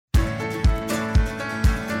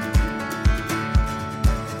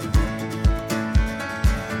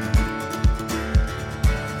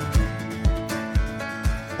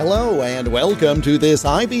Hello and welcome to this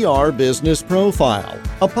IBR Business Profile,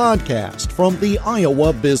 a podcast from the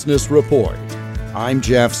Iowa Business Report. I'm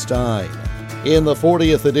Jeff Stein. In the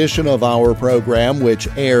 40th edition of our program, which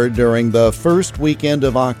aired during the first weekend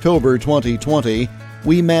of October 2020,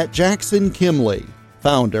 we met Jackson Kimley,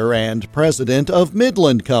 founder and president of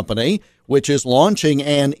Midland Company, which is launching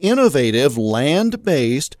an innovative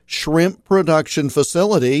land-based shrimp production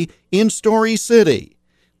facility in Story City.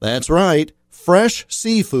 That's right, fresh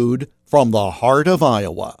seafood from the heart of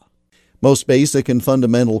Iowa. Most basic and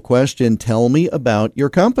fundamental question, tell me about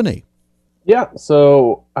your company. Yeah,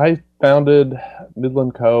 so I founded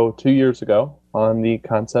Midland Co. 2 years ago on the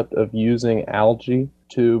concept of using algae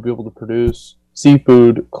to be able to produce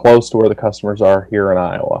seafood close to where the customers are here in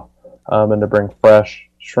Iowa, and to bring fresh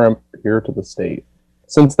shrimp here to the state.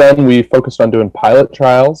 Since then, we focused on doing pilot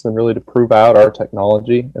trials and really to prove out our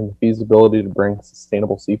technology and the feasibility to bring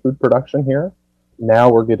sustainable seafood production here. Now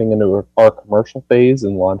we're getting into our commercial phase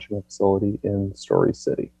and launching a facility in Story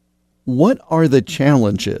City. What are the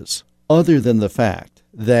challenges, other than the fact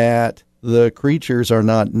that the creatures are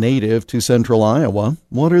not native to central Iowa?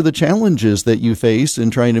 What are the challenges that you face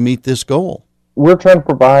in trying to meet this goal? We're trying to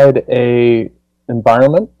provide an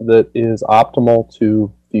environment that is optimal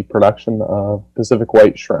to the production of Pacific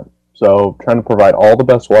white shrimp. So trying to provide all the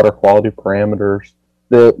best water quality parameters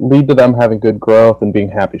that lead to them having good growth and being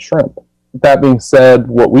happy shrimp. That being said,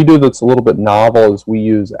 what we do that's a little bit novel is we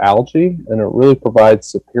use algae, and it really provides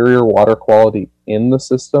superior water quality in the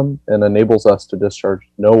system and enables us to discharge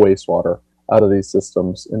no wastewater out of these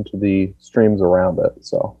systems into the streams around it.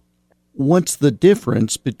 So, what's the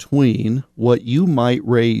difference between what you might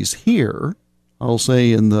raise here, I'll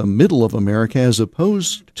say in the middle of America, as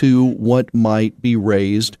opposed to what might be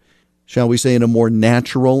raised, shall we say, in a more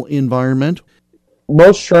natural environment?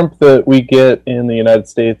 Most shrimp that we get in the United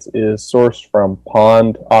States is sourced from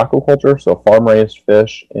pond aquaculture, so farm-raised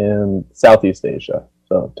fish in Southeast Asia,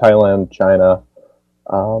 so Thailand, China,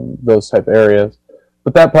 those type of areas.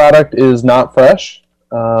 But that product is not fresh.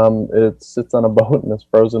 It sits on a boat and is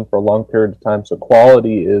frozen for a long period of time, so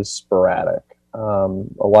quality is sporadic.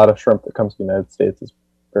 A lot of shrimp that comes to the United States is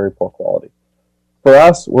very poor quality. For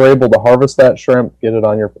us, we're able to harvest that shrimp, get it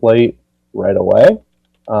on your plate right away,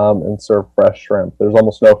 and serve fresh shrimp. There's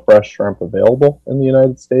almost no fresh shrimp available in the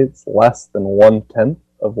United States. Less than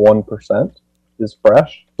 0.1% is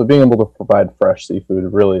fresh. So being able to provide fresh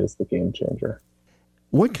seafood really is the game changer.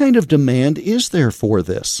 What kind of demand is there for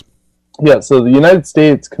this? Yeah, so the United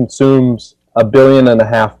States consumes 1.5 billion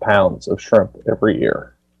pounds of shrimp every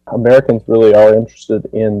year. Americans really are interested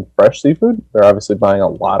in fresh seafood. They're obviously buying a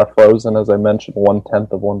lot of frozen, as I mentioned,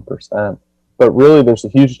 0.1%. But really, there's a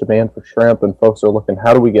huge demand for shrimp, and folks are looking,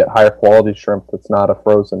 how do we get higher quality shrimp that's not a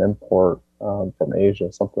frozen import from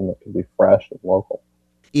Asia, something that can be fresh and local.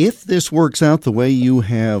 If this works out the way you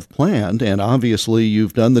have planned, and obviously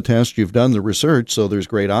you've done the test, you've done the research, so there's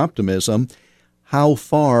great optimism, how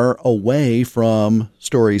far away from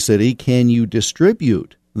Story City can you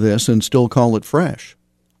distribute this and still call it fresh?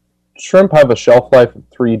 Shrimp have a shelf life of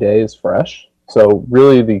 3 days fresh, so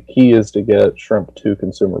really the key is to get shrimp to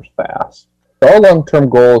consumers fast. Our long-term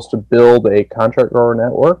goal is to build a contract grower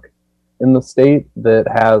network in the state that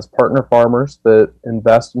has partner farmers that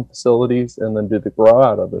invest in facilities and then do the grow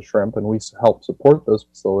out of the shrimp, and we help support those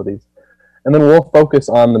facilities. And then we'll focus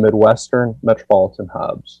on the Midwestern metropolitan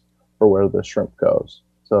hubs for where the shrimp goes.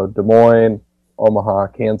 So Des Moines, Omaha,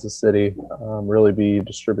 Kansas City, really be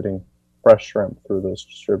distributing fresh shrimp through those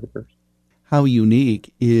distributors. How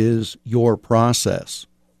unique is your process?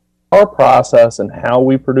 Our process and how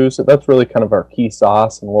we produce it, that's really kind of our key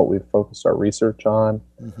sauce and what we've focused our research on.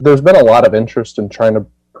 Mm-hmm. There's been a lot of interest in trying to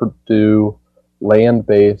do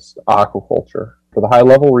land-based aquaculture for the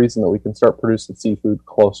high-level reason that we can start producing seafood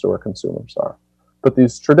close to where consumers are. But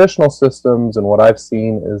these traditional systems, and what I've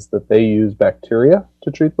seen, is that they use bacteria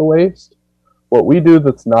to treat the waste. What we do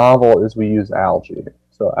that's novel is we use algae.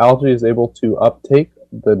 So algae is able to uptake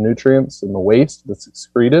the nutrients and the waste that's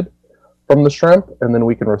excreted from the shrimp, and then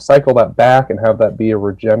we can recycle that back and have that be a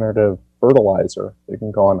regenerative fertilizer that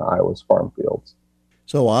can go on Iowa's farm fields.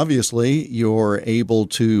 So obviously you're able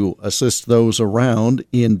to assist those around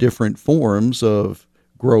in different forms of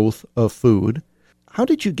growth of food. How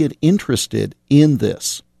did you get interested in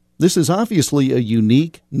this? This is obviously a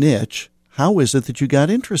unique niche. How is it that you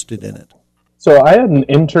got interested in it? So I had an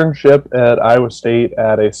internship at Iowa State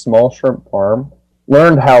at a small shrimp farm.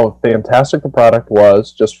 Learned how fantastic the product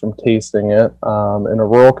was just from tasting it. In a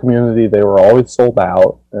rural community, they were always sold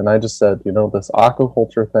out. And I just said, this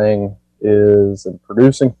aquaculture thing is, and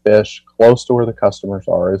producing fish close to where the customers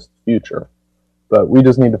are, is the future. but we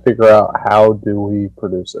just need to figure out how do we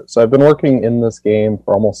produce it. So I've been working in this game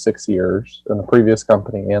for almost 6 years in the previous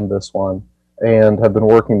company and this one, and have been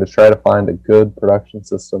working to try to find a good production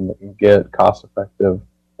system that can get cost-effective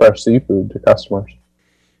fresh seafood to customers.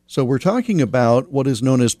 So we're talking about what is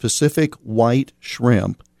known as Pacific white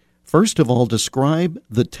shrimp. First of all, describe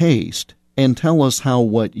the taste and tell us how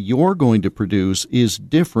what you're going to produce is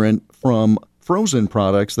different from frozen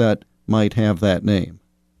products that might have that name.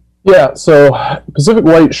 Yeah, so Pacific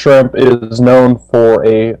white shrimp is known for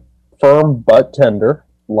a firm but tender.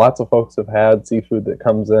 Lots of folks have had seafood that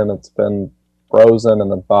comes in, it's been frozen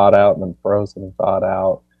and then thawed out and then frozen and thawed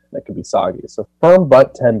out. And it can be soggy. So firm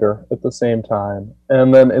but tender at the same time.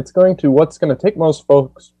 And then what's going to take most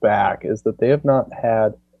folks back is that they have not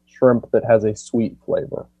had shrimp that has a sweet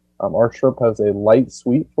flavor. Our shrimp has a light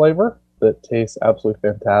sweet flavor that tastes absolutely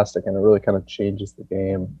fantastic, and it really kind of changes the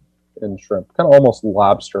game in shrimp. Kind of almost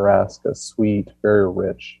lobster-esque, a sweet, very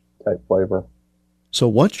rich type flavor. So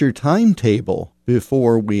what's your timetable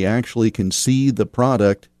before we actually can see the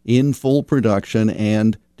product in full production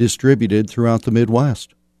and distributed throughout the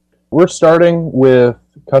Midwest? We're starting with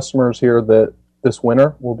customers here that this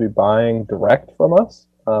winter will be buying direct from us,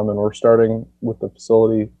 and we're starting with the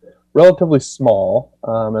facility relatively small,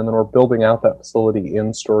 and then we're building out that facility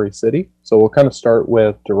in Story City. So we'll kind of start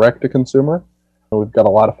with direct-to-consumer. We've got a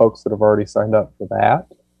lot of folks that have already signed up for that.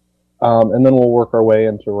 And then we'll work our way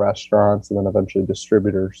into restaurants and then eventually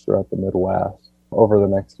distributors throughout the Midwest over the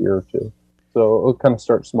next year or two. So we'll kind of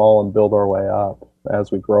start small and build our way up as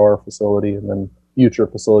we grow our facility, and then future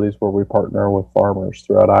facilities where we partner with farmers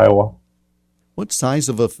throughout Iowa. What size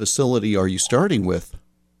of a facility are you starting with?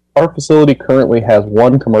 Our facility currently has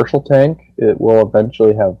 1 commercial tank. It will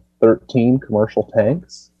eventually have 13 commercial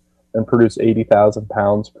tanks and produce 80,000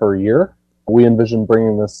 pounds per year. We envision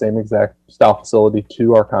bringing this same exact style facility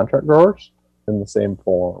to our contract growers in the same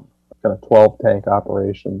form. Kind of 12 tank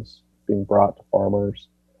operations being brought to farmers.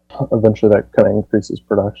 Eventually that kind of increases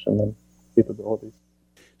production and capabilities.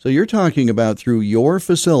 So you're talking about, through your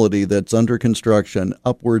facility that's under construction,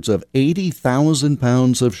 upwards of 80,000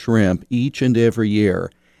 pounds of shrimp each and every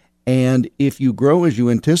year. And if you grow as you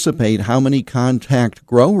anticipate, how many contact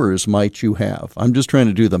growers might you have? I'm just trying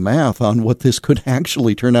to do the math on what this could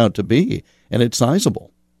actually turn out to be, and it's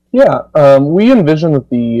sizable. Yeah, we envision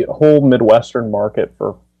that the whole Midwestern market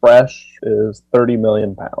for fresh is 30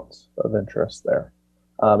 million pounds of interest there.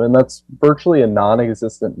 And that's virtually a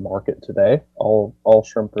non-existent market today. All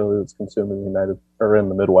shrimp really that's consumed in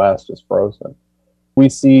the Midwest is frozen. We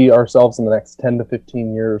see ourselves in the next 10 to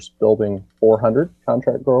 15 years building 400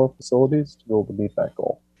 contract grower facilities to be able to meet that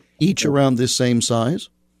goal. Each around this same size?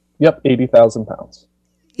 Yep, 80,000 pounds.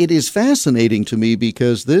 It is fascinating to me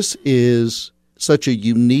because this is such a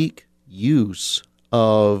unique use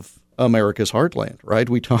of America's heartland, right?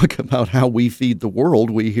 We talk about how we feed the world,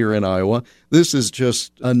 we here in Iowa. This is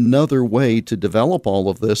just another way to develop all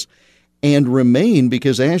of this and remain,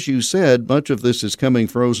 because as you said, much of this is coming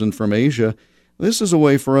frozen from Asia. This is a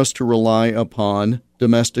way for us to rely upon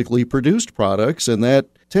domestically produced products, and that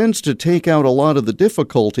tends to take out a lot of the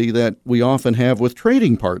difficulty that we often have with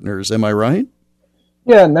trading partners. Am I right?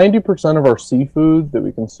 Yeah, 90% of our seafood that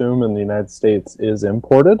we consume in the United States is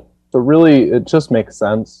imported. So really, it just makes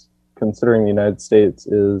sense, considering the United States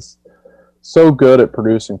is so good at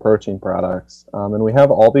producing protein products. And we have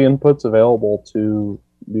all the inputs available to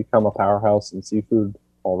become a powerhouse in seafood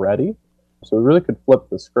already. So we really could flip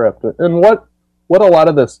the script. And what a lot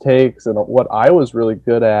of this takes, and what I was really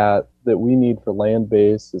good at that we need for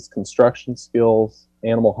land-based, is construction skills,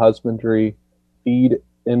 animal husbandry, feed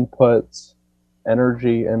inputs,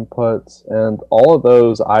 energy inputs, and all of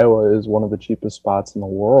those. Iowa is one of the cheapest spots in the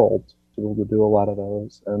world to be able to do a lot of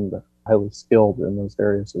those, and highly skilled in those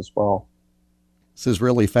areas as well. This is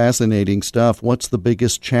really fascinating stuff. What's the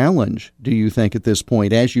biggest challenge, do you think, at this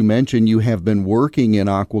point? As you mentioned, you have been working in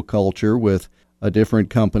aquaculture with a different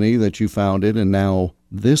company that you founded, and now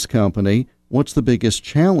this company. What's the biggest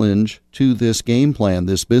challenge to this game plan,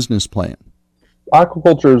 this business plan?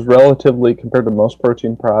 Aquaculture is relatively, compared to most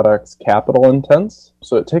protein products, capital intense.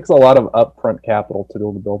 So it takes a lot of upfront capital to be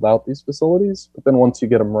able to build out these facilities. But then once you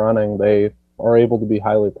get them running, they are able to be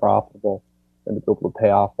highly profitable and to be able to pay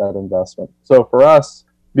off that investment. So for us,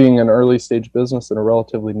 being an early stage business in a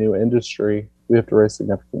relatively new industry, we have to raise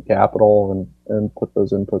significant capital and put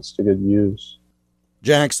those inputs to good use.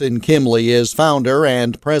 Jackson Kimley is founder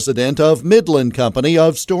and president of Midland Company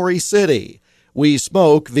of Story City. We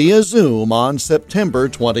spoke via Zoom on September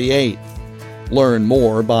 28th. Learn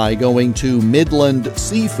more by going to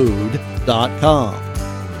midlandseafood.com.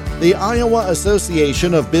 The Iowa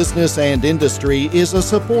Association of Business and Industry is a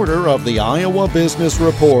supporter of the Iowa Business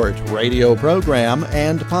Report radio program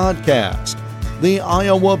and podcast. The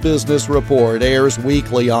Iowa Business Report airs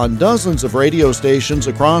weekly on dozens of radio stations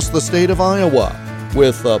across the state of Iowa,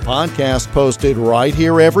 with the podcast posted right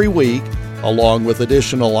here every week, along with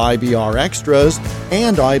additional IBR extras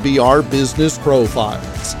and IBR business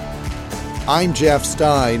profiles. I'm Jeff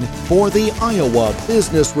Stein for the Iowa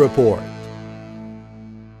Business Report.